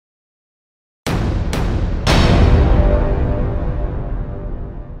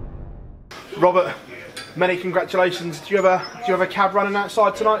Robert, many congratulations. Do you have a cab running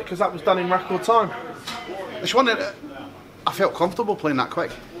outside tonight? Because that was done in record time. It's one that I felt comfortable playing that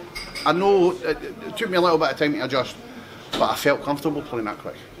quick. I know it took me a little bit of time to adjust, but I felt comfortable playing that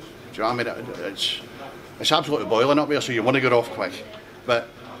quick. Do you know what I mean? It's absolutely boiling up there, so you want to get off quick. But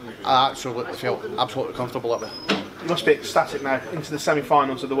I absolutely felt absolutely comfortable up there. You must be ecstatic now into the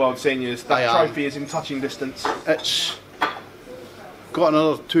semi-finals of the World Seniors. That trophy is in touching distance. It's got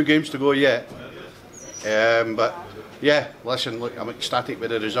another 2 games to go yet. But yeah, listen, look, I'm ecstatic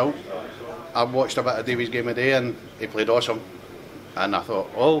with the result. I watched a bit of Davey's game a day and he played awesome. And I thought,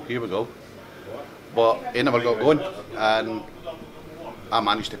 oh, here we go. But he never got going. And I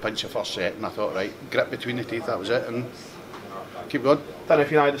managed to pinch the first set and I thought, right, grip between the teeth, that was it. And keep going. Don't know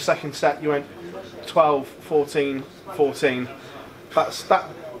if you know, the second set you went 12, 14, 14.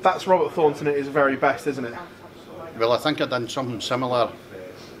 That's Robert Thornton at his very best, isn't it? Well, I think I've done something similar.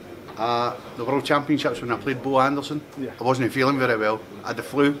 The World Championships when I played Bo Anderson. Yeah. I wasn't feeling very well. I had the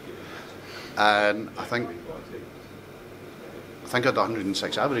flu, and I think I had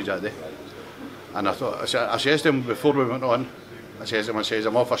 106 average that day. And I thought, I says to him before we went on, I says to him,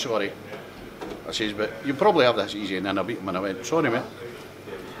 I'm awful sorry. I says, but you probably have this easy, and then I beat him and I went, sorry mate.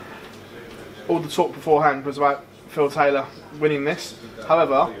 All the talk beforehand was about Phil Taylor winning this.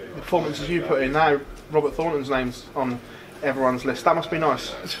 However, the performances you put in now, Robert Thornton's name's on everyone's list. That must be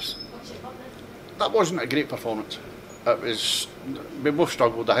nice. That wasn't a great performance. It was. We both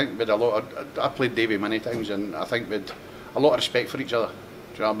struggled. I think we had a lot of. I played Davey many times, and I think we had a lot of respect for each other. Do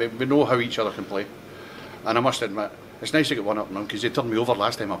you know what I mean? We know how each other can play, and I must admit, it's nice to get one up on him because he turned me over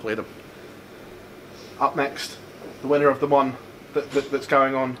last time I played him. Up next, the winner of the one that's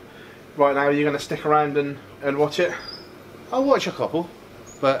going on right now. Are you going to stick around and watch it? I'll watch a couple,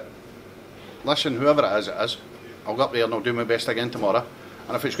 but listen, whoever it is, I'll go up there and I'll do my best again tomorrow.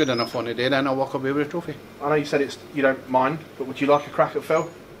 And if it's good enough on the day, then I'll walk away with a trophy. I know you said you don't mind, but would you like a crack at Phil?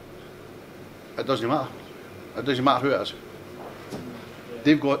 It doesn't matter. It doesn't matter who it is.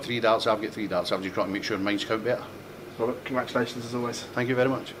 They've got 3 darts, I've got 3 darts. I've just got to make sure mine's count better. Robert, congratulations as always. Thank you very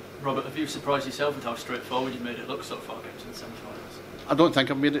much. Robert, have you surprised yourself with how straightforward you've made it look so far into the semi-finals? I don't think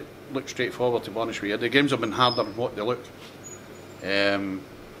I've made it look straightforward, to be honest with you. The games have been harder than what they look.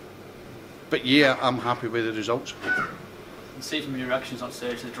 But yeah, I'm happy with the results. And see from your reactions on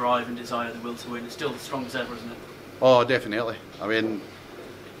stage, the drive and desire, the will to win, it's still as strong as ever, isn't it? Oh, definitely. I mean,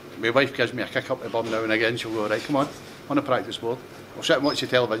 my wife gives me a kick up the bum now and again. She'll go, right, come on the practice board. I'll sit and watch the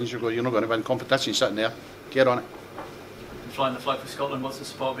television. She'll go, you're not going to win competition sitting there. Get on it. And flying the flag for Scotland, what's the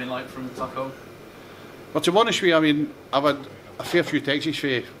support been like from back home? Well, to be honest with you, I mean, I've had a fair few texts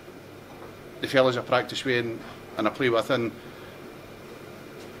for the fellas I practice with and I play with, and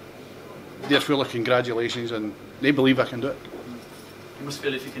they're full of congratulations and they believe I can do it. You must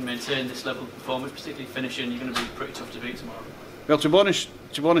feel if you can maintain this level of performance, particularly finishing, you're going to be pretty tough to beat tomorrow. Well, to be honest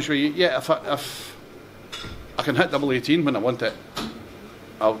with you, yeah, if I can hit double 18 when I want it,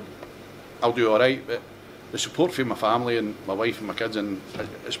 I'll do all right. But the support from my family and my wife and my kids, and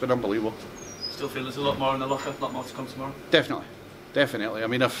it's been unbelievable. Still feel there's a lot more in the locker, a lot more to come tomorrow? Definitely. I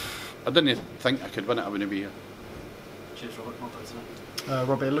mean, if I didn't think I could win it, I wouldn't be here. Cheers, Robert. Well done tonight.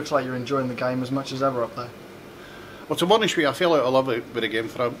 Robbie, it looks like you're enjoying the game as much as ever up there. Well, to be honest with you, I fell out of love with the game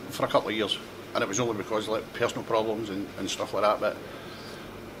for a couple of years, and it was only because of like personal problems and stuff like that. But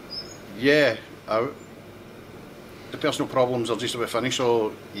yeah, the personal problems are just about finished.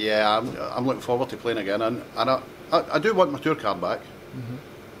 So yeah, I'm looking forward to playing again, and I do want my tour card back,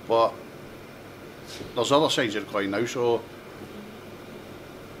 but there's other sides of the coin now. So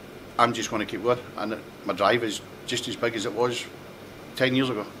I'm just going to keep going, and my drive is just as big as it was 10 years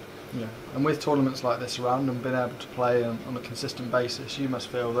ago. Yeah, and with tournaments like this around and being able to play on a consistent basis, you must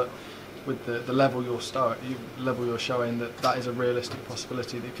feel that with the level you're showing, that is a realistic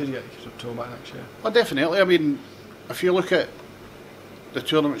possibility that you could get to tour back next year. Well, definitely. I mean, if you look at the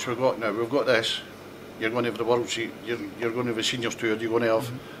tournaments we've got now, we've got this. You're going to have the World you're going to have the Seniors Tour. You're going to have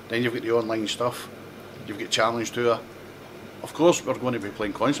then you've got the online stuff. You've got Challenge Tour. Of course, we're going to be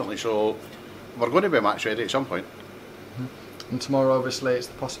playing constantly, so we're going to be match ready at some point. And tomorrow, obviously, it's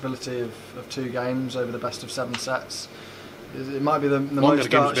the possibility of 2 games over the best of 7 sets. It might be the most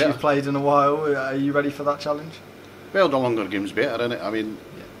darts you've played in a while. Are you ready for that challenge? Well, the longer game's better, isn't it? I mean,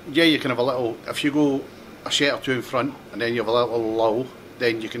 yeah, you can have a little. If you go a set or 2 in front and then you have a little lull,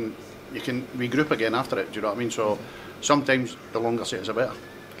 then you can regroup again after it. Do you know what I mean? So sometimes the longer sets are better.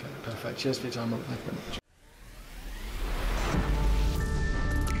 Okay, perfect. Cheers for your time, Rob. Thank you very much.